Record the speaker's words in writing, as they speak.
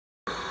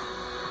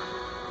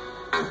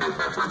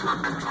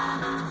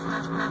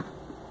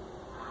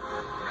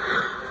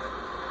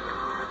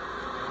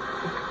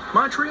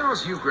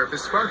Montreal's Hugh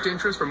Griffiths sparked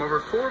interest from over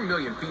 4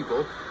 million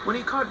people when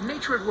he caught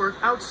nature at work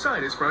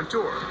outside his front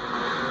door.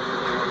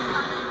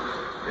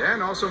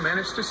 And also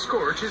managed to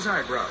scorch his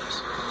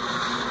eyebrows.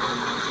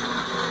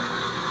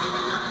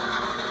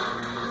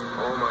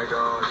 Oh my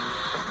God.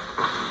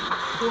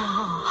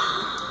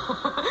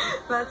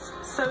 Whoa. That's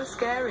so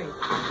scary.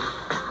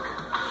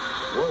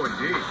 Whoa,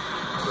 indeed.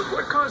 But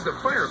what caused the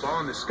fireball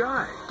in the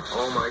sky?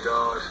 Oh my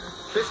God.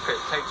 This clip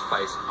takes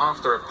place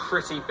after a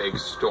pretty big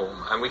storm,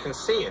 and we can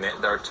see in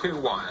it there are two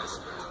wires.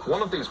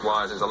 One of these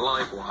wires is a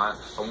live wire,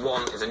 and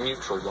one is a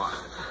neutral wire.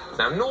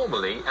 Now,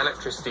 normally,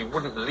 electricity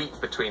wouldn't leak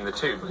between the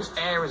two because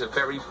air is a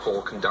very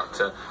poor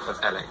conductor of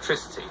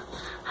electricity.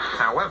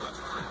 However,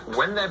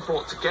 when they're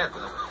brought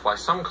together by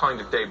some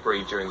kind of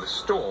debris during the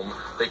storm,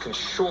 they can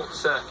short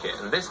circuit,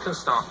 and this can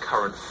start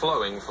current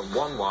flowing from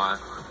one wire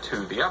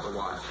to the other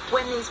wire.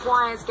 When these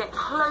wires get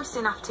close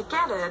enough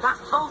together, that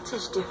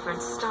voltage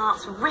difference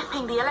starts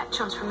ripping the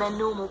electrons from their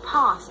normal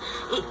paths.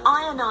 It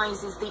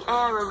ionizes the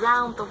air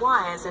around the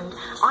wires, and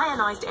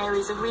ionized air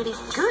is a really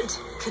good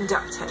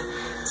conductor.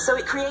 So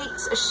it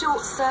creates a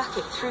short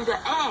circuit through the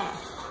air.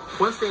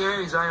 Once the air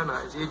is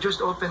ionized, you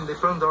just open the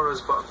Pandora's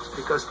box,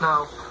 because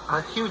now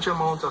a huge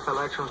amount of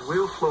electrons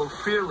will flow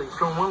freely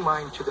from one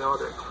line to the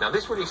other. Now,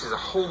 this releases a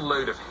whole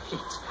load of heat,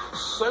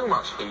 so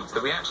much heat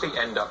that we actually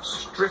end up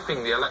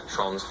stripping the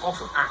electrons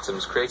off of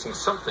atoms, creating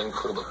something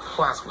called a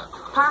plasma.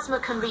 Plasma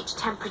can reach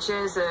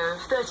temperatures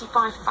of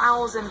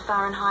 35,000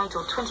 Fahrenheit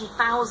or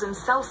 20,000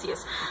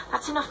 Celsius.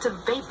 That's enough to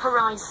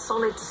vaporize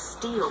solid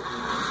steel.